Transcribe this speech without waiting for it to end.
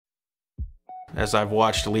As I've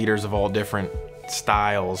watched leaders of all different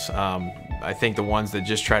styles, I think the ones that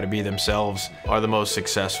just try to be themselves are the most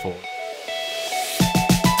successful.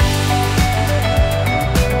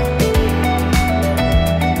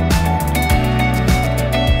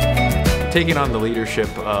 Taking on the leadership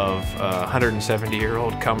of a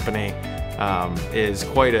 170-year-old company is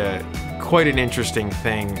quite an interesting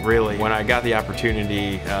thing, really. When I got the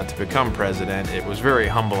opportunity to become president, it was very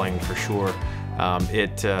humbling for sure.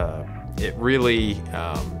 It really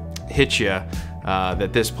hits you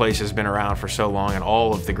that this place has been around for so long, and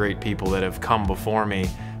all of the great people that have come before me.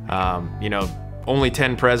 You know, only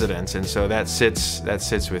 10 presidents, and so that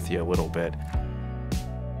sits with you a little bit.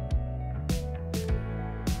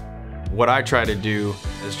 What I try to do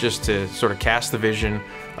is just to sort of cast the vision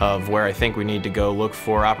of where I think we need to go, look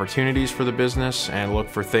for opportunities for the business and look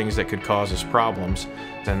for things that could cause us problems,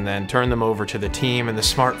 and then turn them over to the team and the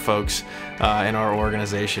smart folks in our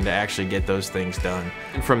organization to actually get those things done.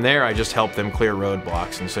 And from there, I just help them clear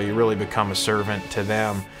roadblocks, and so you really become a servant to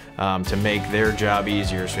them to make their job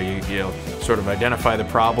easier. So you know, sort of identify the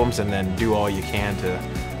problems and then do all you can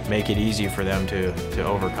to make it easy for them to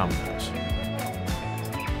overcome those.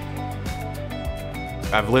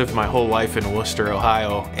 I've lived my whole life in Wooster,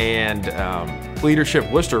 Ohio, and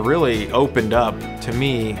Leadership Wooster really opened up to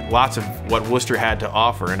me lots of what Wooster had to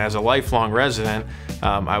offer. And as a lifelong resident,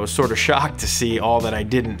 I was sort of shocked to see all that I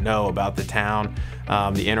didn't know about the town,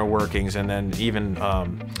 the inner workings, and then even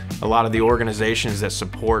a lot of the organizations that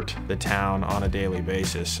support the town on a daily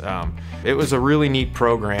basis. It was a really neat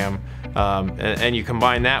program, and you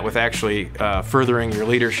combine that with actually furthering your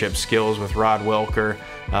leadership skills with Rod Welker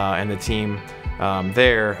and the team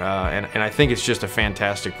there, and I think it's just a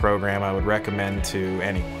fantastic program I would recommend to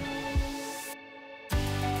anyone.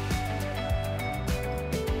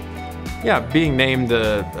 Yeah, being named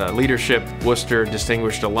the Leadership Wooster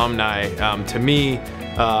Distinguished Alumni to me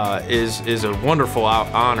is a wonderful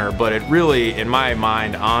honor, but it really, in my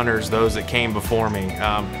mind, honors those that came before me.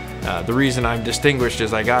 The reason I'm distinguished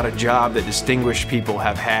is I got a job that distinguished people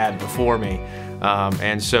have had before me.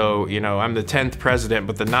 And so, you know, I'm the 10th president,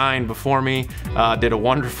 but the 9 before me did a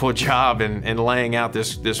wonderful job in laying out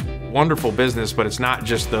this wonderful business. But it's not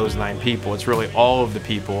just those 9 people, it's really all of the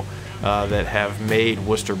people that have made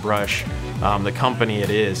Wooster Brush the company it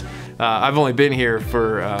is. I've only been here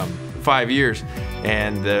for 5 years,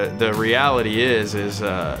 and the reality is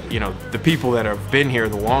you know, the people that have been here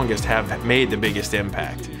the longest have made the biggest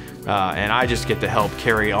impact. And I just get to help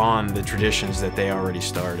carry on the traditions that they already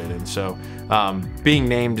started. And so being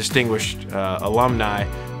named Distinguished Alumni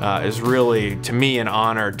is really, to me, an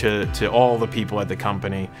honor to all the people at the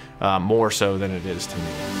company, more so than it is to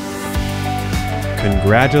me.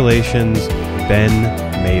 Congratulations, Ben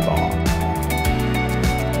Maibach.